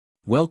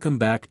Welcome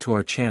back to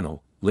our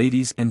channel,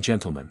 ladies and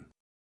gentlemen.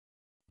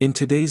 In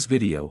today's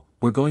video,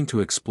 we're going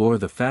to explore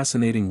the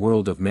fascinating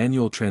world of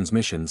manual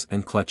transmissions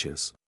and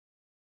clutches.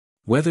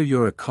 Whether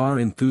you're a car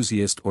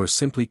enthusiast or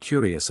simply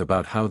curious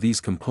about how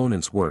these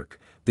components work,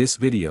 this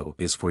video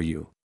is for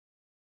you.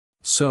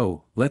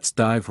 So, let's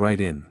dive right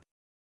in.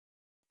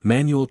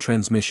 Manual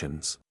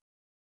transmissions.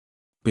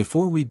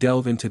 Before we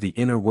delve into the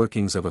inner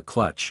workings of a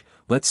clutch,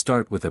 let's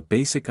start with a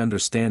basic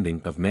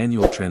understanding of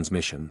manual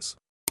transmissions.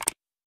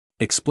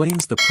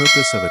 Explains the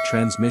purpose of a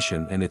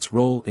transmission and its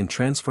role in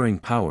transferring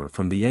power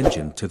from the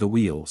engine to the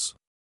wheels.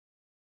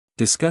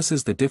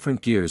 Discusses the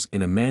different gears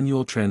in a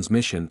manual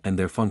transmission and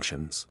their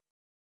functions.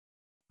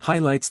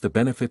 Highlights the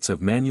benefits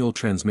of manual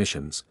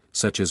transmissions,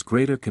 such as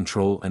greater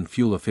control and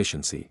fuel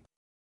efficiency.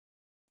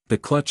 The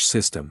clutch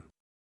system.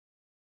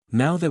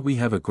 Now that we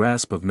have a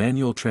grasp of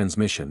manual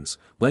transmissions,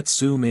 let's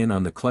zoom in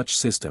on the clutch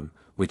system,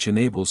 which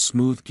enables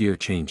smooth gear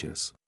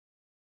changes.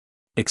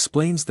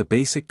 Explains the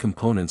basic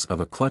components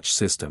of a clutch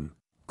system: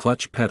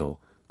 clutch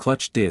pedal,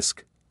 clutch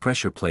disc,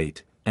 pressure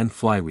plate, and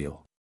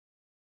flywheel.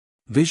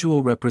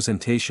 Visual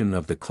representation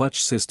of the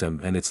clutch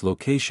system and its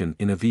location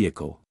in a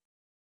vehicle.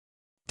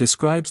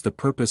 Describes the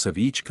purpose of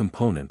each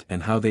component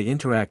and how they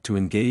interact to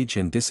engage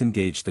and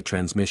disengage the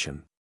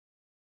transmission.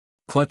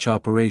 Clutch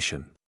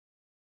operation.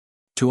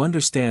 To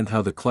understand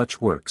how the clutch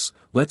works,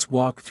 let's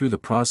walk through the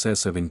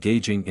process of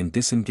engaging and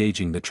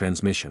disengaging the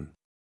transmission.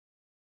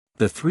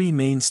 The three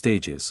main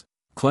stages: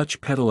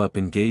 clutch pedal up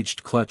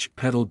engaged, clutch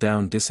pedal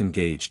down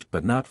disengaged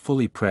but not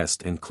fully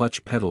pressed, and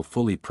clutch pedal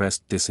fully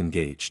pressed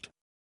disengaged.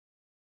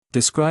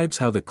 Describes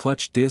how the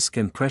clutch disc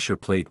and pressure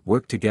plate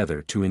work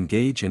together to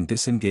engage and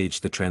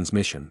disengage the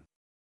transmission.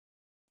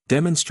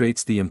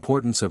 Demonstrates the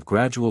importance of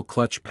gradual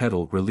clutch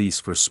pedal release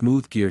for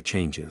smooth gear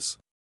changes.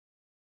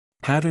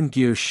 Pattern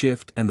gear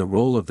shift and the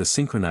role of the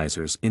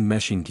synchronizers in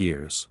meshing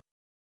gears.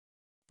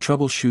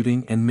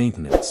 Troubleshooting and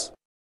maintenance.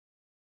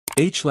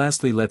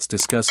 Lastly, let's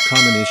discuss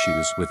common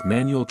issues with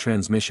manual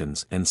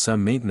transmissions and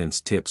some maintenance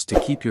tips to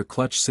keep your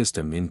clutch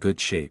system in good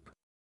shape.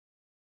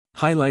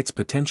 Highlights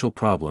potential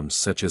problems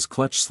such as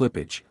clutch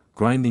slippage,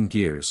 grinding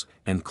gears,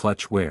 and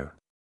clutch wear.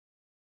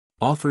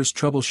 Offers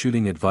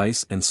troubleshooting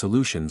advice and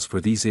solutions for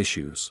these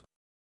issues.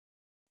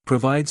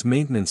 Provides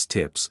maintenance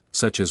tips,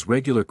 such as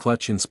regular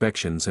clutch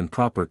inspections and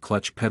proper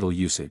clutch pedal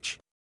usage.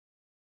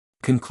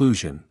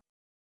 Conclusion.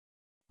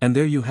 And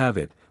there you have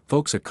it,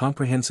 folks, a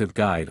comprehensive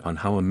guide on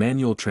how a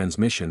manual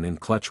transmission and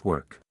clutch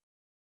work.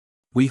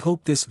 We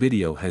hope this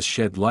video has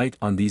shed light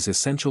on these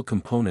essential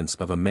components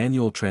of a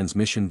manual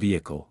transmission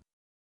vehicle.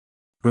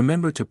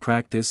 Remember to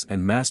practice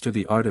and master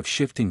the art of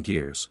shifting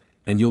gears,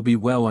 and you'll be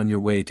well on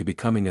your way to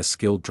becoming a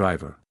skilled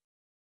driver.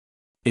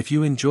 If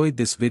you enjoyed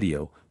this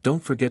video,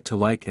 don't forget to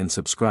like and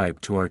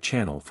subscribe to our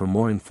channel for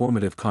more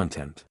informative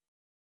content.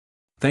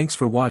 Thanks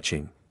for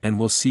watching, and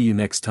we'll see you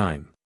next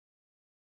time.